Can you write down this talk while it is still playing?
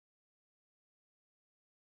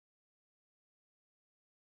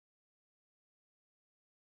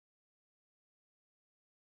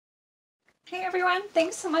Hey everyone,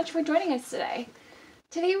 thanks so much for joining us today.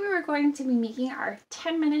 Today we are going to be making our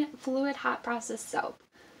 10-minute fluid hot process soap.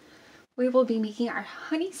 We will be making our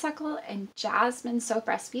honeysuckle and jasmine soap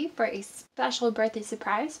recipe for a special birthday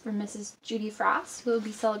surprise for Mrs. Judy Frost, who will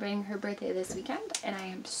be celebrating her birthday this weekend, and I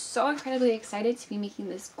am so incredibly excited to be making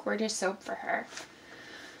this gorgeous soap for her.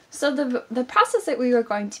 So the process that we are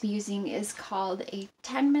going to be using is called a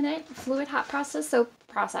 10-minute fluid hot process soap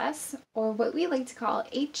process, or what we like to call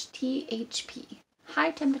HTHP,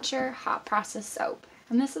 high temperature hot process soap.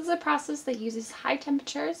 And this is a process that uses high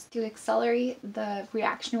temperatures to accelerate the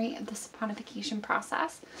reaction rate of the saponification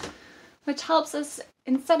process, which helps us,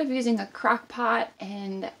 instead of using a crock pot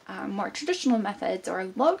and more traditional methods or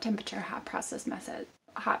low temperature hot process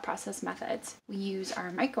methods, we use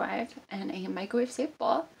our microwave and a microwave safe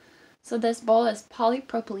bowl. So this bowl is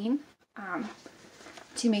polypropylene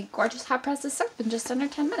to make gorgeous hot process soap in just under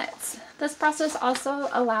 10 minutes. This process also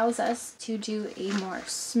allows us to do a more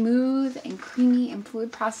smooth and creamy and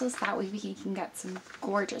fluid process. That way we can get some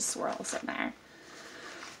gorgeous swirls in there.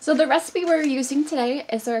 So the recipe we're using today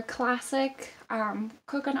is our classic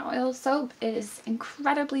coconut oil soap. It is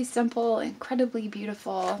incredibly simple, incredibly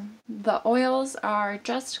beautiful. The oils are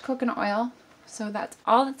just coconut oil. So that's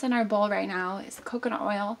all that's in our bowl right now is coconut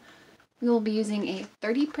oil. We will be using a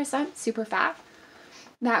 30% super fat.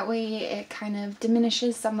 That way it kind of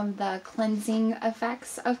diminishes some of the cleansing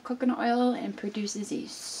effects of coconut oil and produces a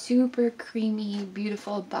super creamy,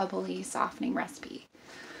 beautiful, bubbly, softening recipe.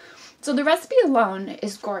 So the recipe alone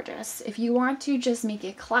is gorgeous. If you want to just make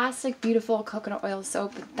a classic, beautiful coconut oil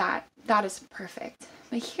soap, that is perfect.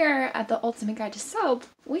 But here at the Ultimate Guide to Soap,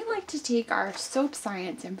 we like to take our soap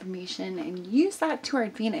science information and use that to our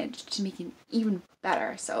advantage to make an even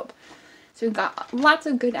better soap. So we've got lots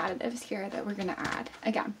of good additives here that we're going to add.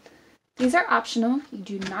 Again, these are optional. You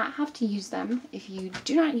do not have to use them. If you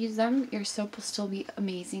do not use them, your soap will still be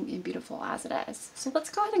amazing and beautiful as it is. So let's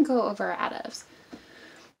go ahead and go over our additives.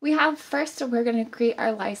 We have first, we're going to create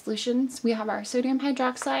our lye solutions. We have our sodium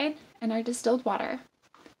hydroxide and our distilled water.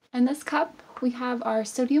 In this cup, we have our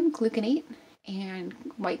sodium gluconate and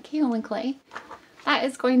white kaolin clay.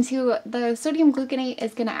 The sodium gluconate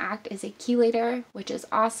is going to act as a chelator, which is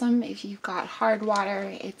awesome. If you've got hard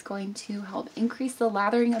water, it's going to help increase the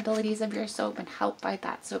lathering abilities of your soap and help fight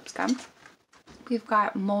that soap scum. We've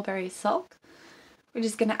got mulberry silk, which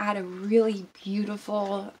is going to add a really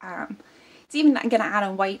beautiful, it's even going to add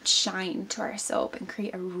a white shine to our soap and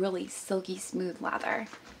create a really silky smooth lather.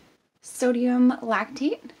 Sodium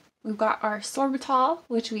lactate. We've got our sorbitol,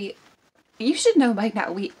 which you should know by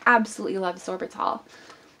now, we absolutely love sorbitol.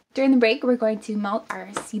 During the break, we're going to melt our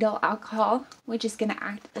acetyl alcohol, which is going to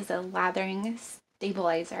act as a lathering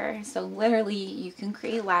stabilizer. So literally, you can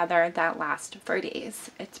create lather that lasts for days.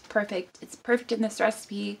 It's perfect. It's perfect in this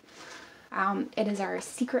recipe. It is our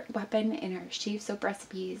secret weapon in our shave soap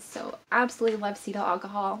recipes. So absolutely love acetyl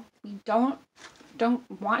alcohol. We don't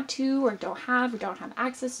want to or don't have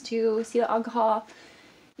access to acetyl alcohol.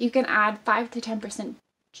 You can add 5 to 10%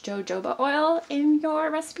 jojoba oil in your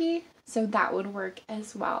recipe, so that would work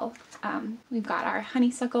as well. We've got our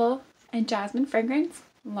honeysuckle and jasmine fragrance,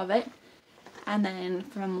 love it. And then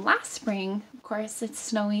from last spring, of course it's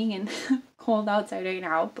snowing and cold outside right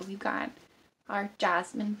now, but we've got our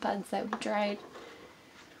jasmine buds that we dried.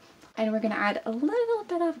 And we're going to add a little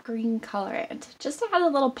bit of green colorant just to add a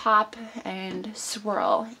little pop and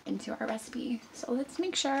swirl into our recipe. So let's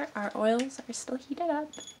make sure our oils are still heated up.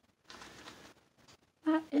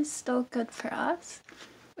 That is still good for us.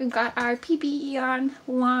 We've got our PPE on,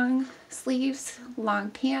 long sleeves, long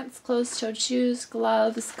pants, closed-toed shoes,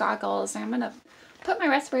 gloves, goggles. I'm going to put my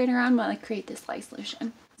respirator on while I create this lye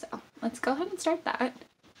solution. So let's go ahead and start that.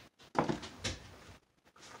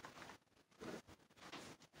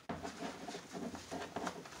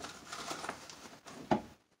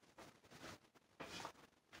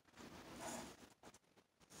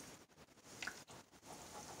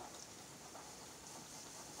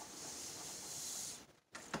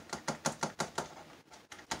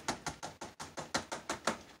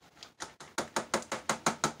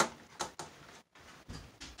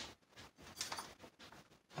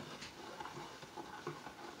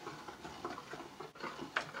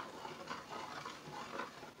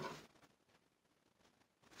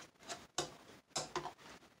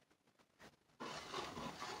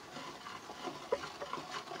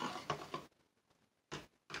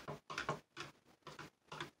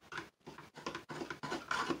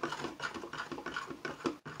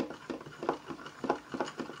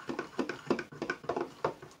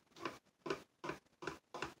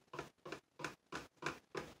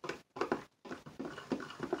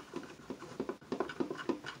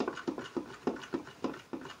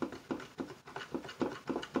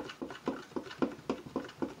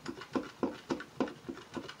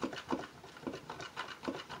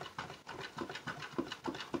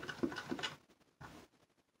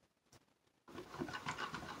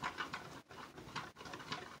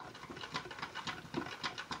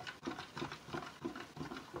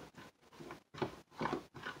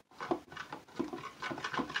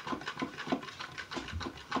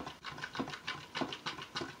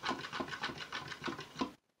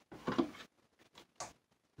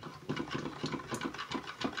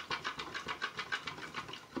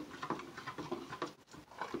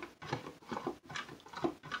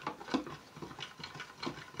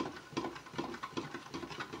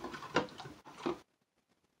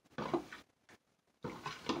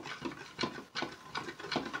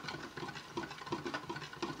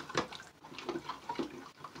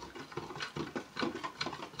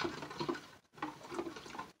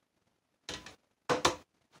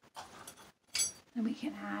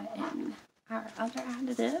 can add in our other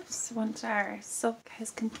additives once our silk has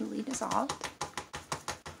completely dissolved.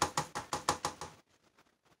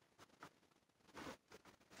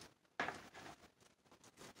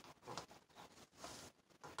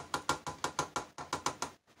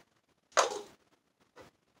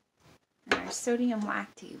 And our sodium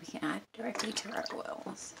lactate we can add directly to our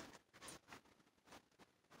oils.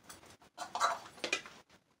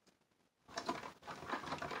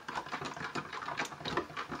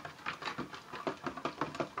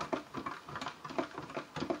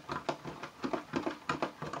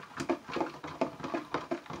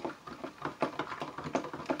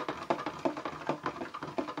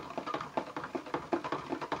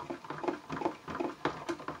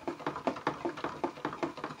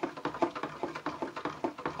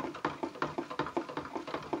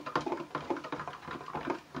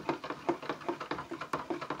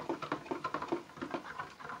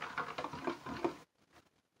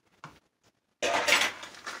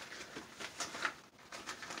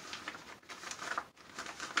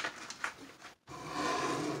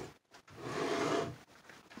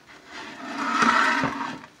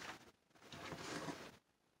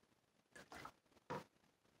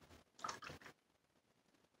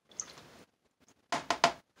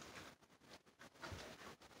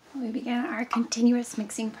 We begin our continuous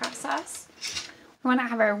mixing process. We want to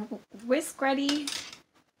have our whisk ready.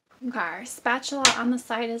 We've got our spatula on the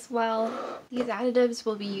side as well. These additives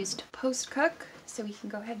will be used to post cook, so we can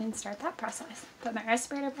go ahead and start that process. Put my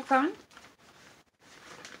respirator back on.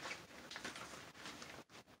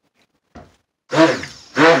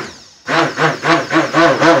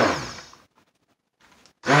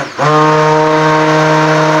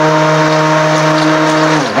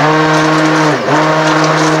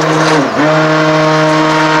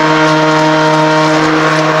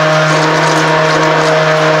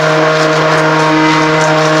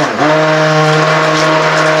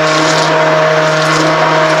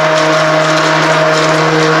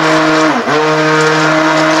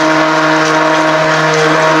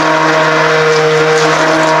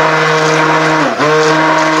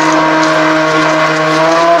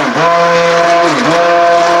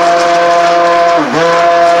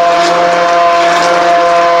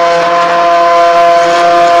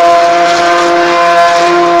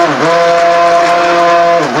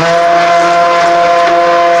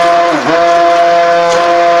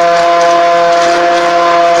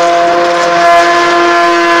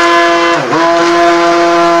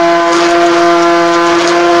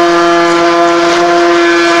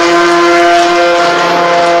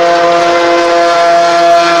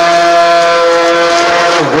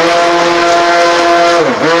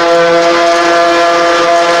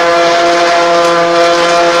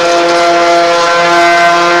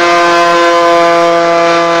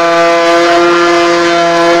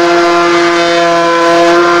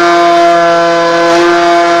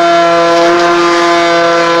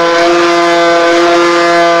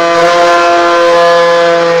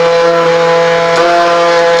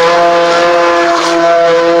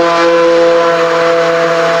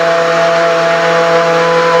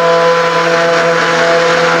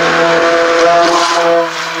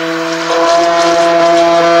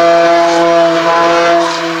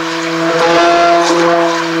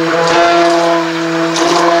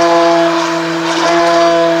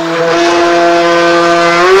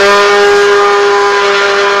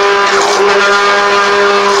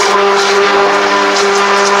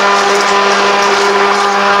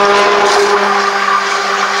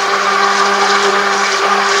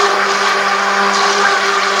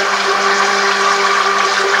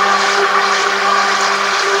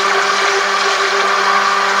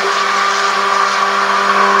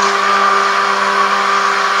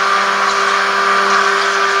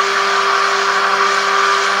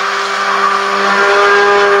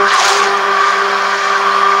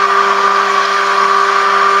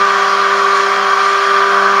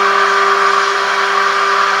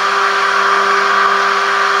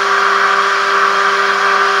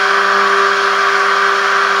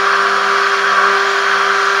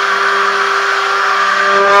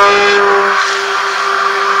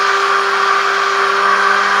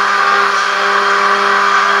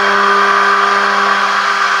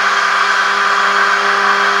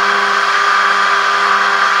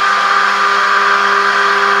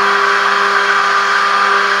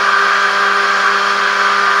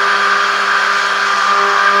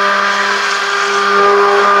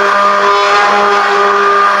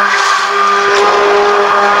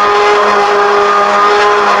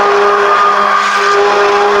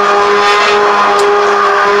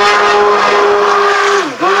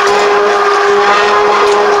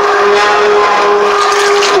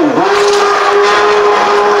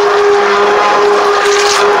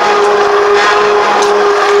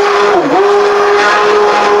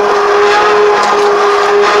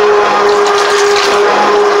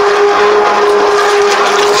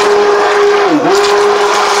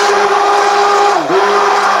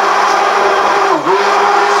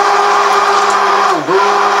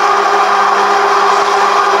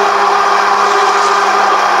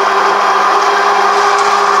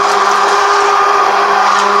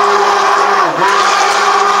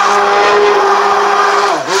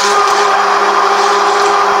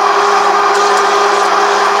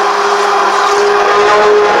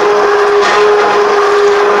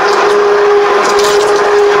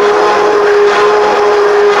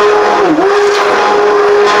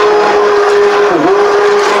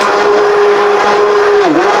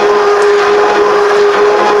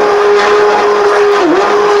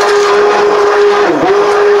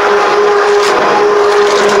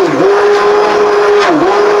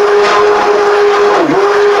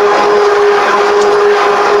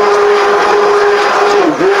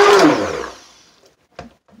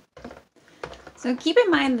 keep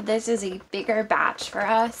in mind that this is a bigger batch for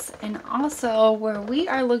us, and also where we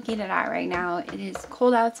are located at right now, it is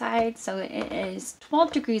cold outside, so it is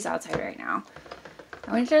 12 degrees outside right now.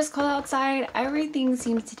 And when it is cold outside, everything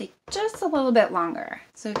seems to take just a little bit longer.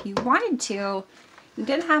 So if you wanted to, you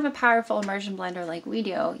didn't have a powerful immersion blender like we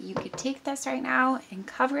do, you could take this right now and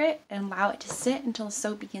cover it and allow it to sit until the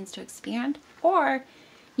soap begins to expand, or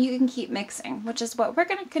you can keep mixing, which is what we're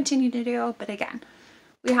going to continue to do. But again,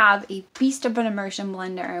 we have a beast of an immersion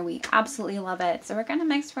blender. We absolutely love it. So we're going to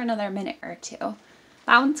mix for another minute or two.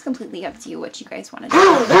 That one's completely up to you what you guys want to do.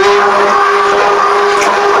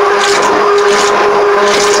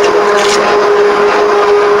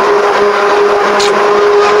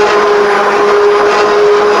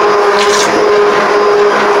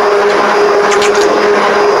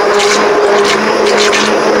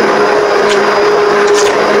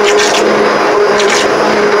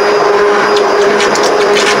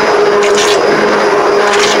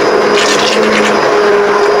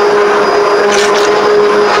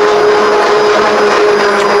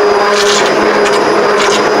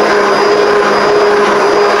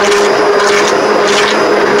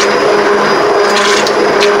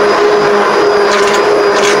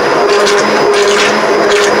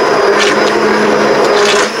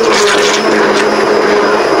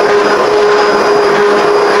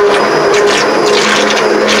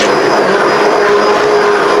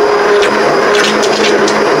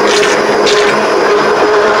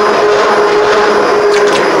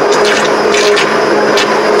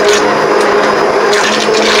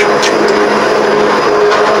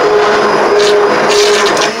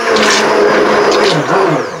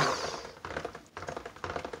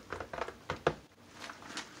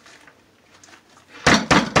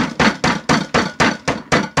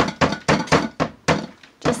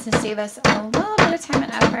 Just to save us a little bit of time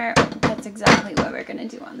and effort, that's exactly what we're going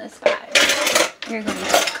to do on this bag. You're going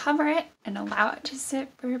to cover it and allow it to sit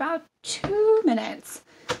for about 2 minutes.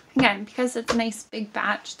 Again, because it's a nice big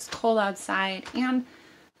batch, it's cold outside, and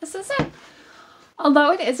this is it.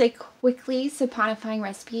 Although it is a quickly saponifying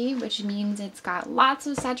recipe, which means it's got lots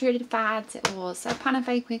of saturated fats, it will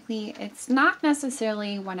saponify quickly, it's not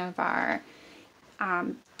necessarily one of our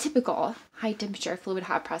typical high temperature fluid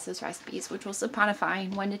hot process recipes, which will saponify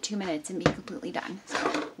in 1 to 2 minutes and be completely done.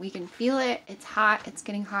 So we can feel it, it's hot, it's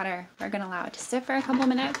getting hotter. We're going to allow it to sit for a couple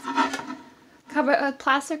minutes. Cover it with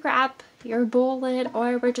plastic wrap, your bowl lid,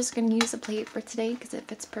 or we're just going to use a plate for today because it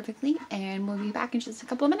fits perfectly, and we'll be back in just a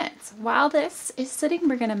couple of minutes. While this is sitting,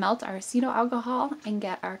 we're going to melt our acetyl alcohol and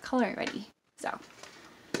get our color ready. So,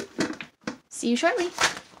 see you shortly.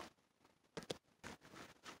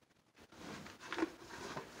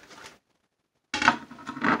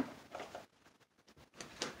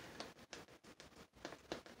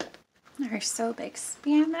 Our soap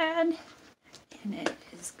expanded, and it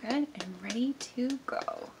is good and ready to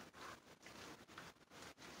go.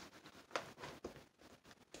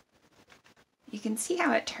 You can see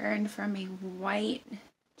how it turned from a white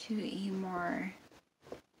to a more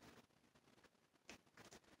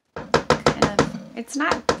kind of, it's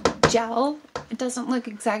not gel. It doesn't look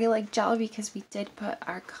exactly like gel because we did put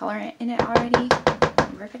our colorant in it already.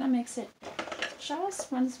 We're gonna mix it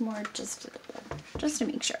just once more just to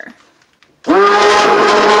make sure.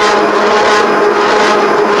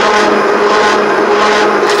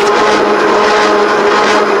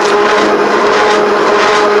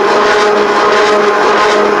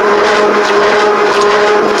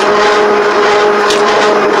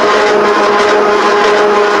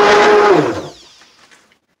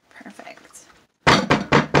 Perfect.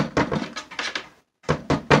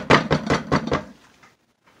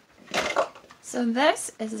 So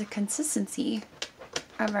this is the consistency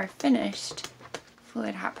of our finished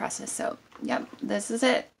fluid hot process soap. Yep, this is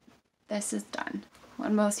it. This is done.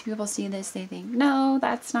 When most people see this, they think, no,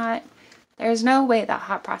 that's not, there's no way that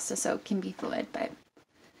hot process soap can be fluid, but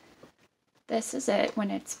this is it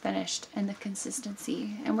when it's finished and the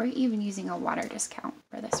consistency, and we're even using a water discount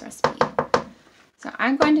for this recipe. So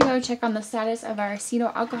I'm going to go check on the status of our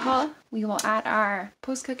acetyl alcohol. We will add our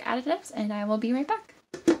post-cook additives, and I will be right back.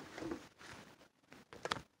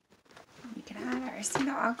 We can add our acetyl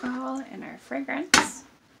alcohol and our fragrance.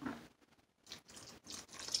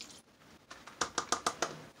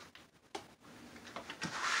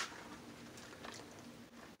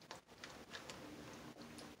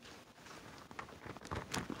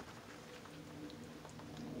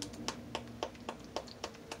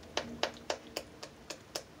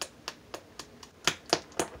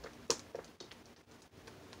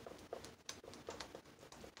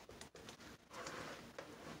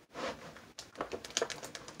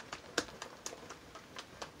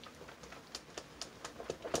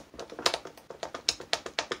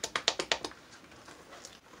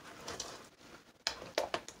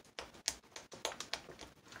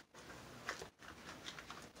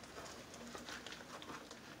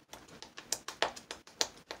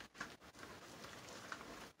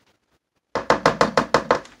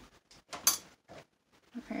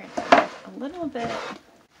 little bit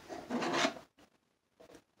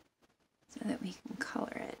so that we can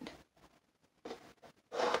color it.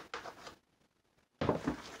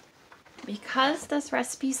 Because this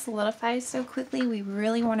recipe solidifies so quickly, we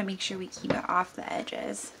really want to make sure we keep it off the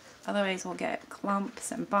edges. Otherwise we'll get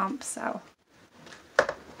clumps and bumps, so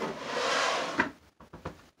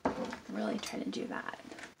really try to do that.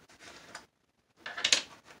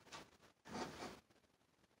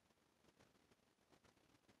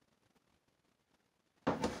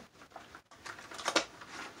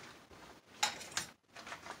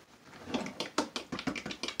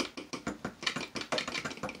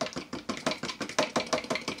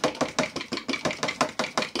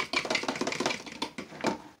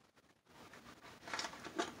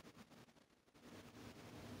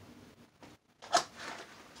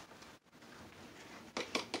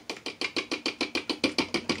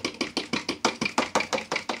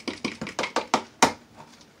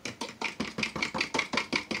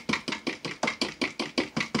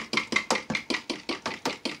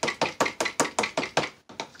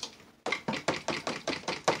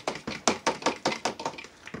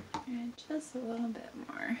 Just a little bit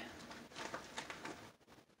more.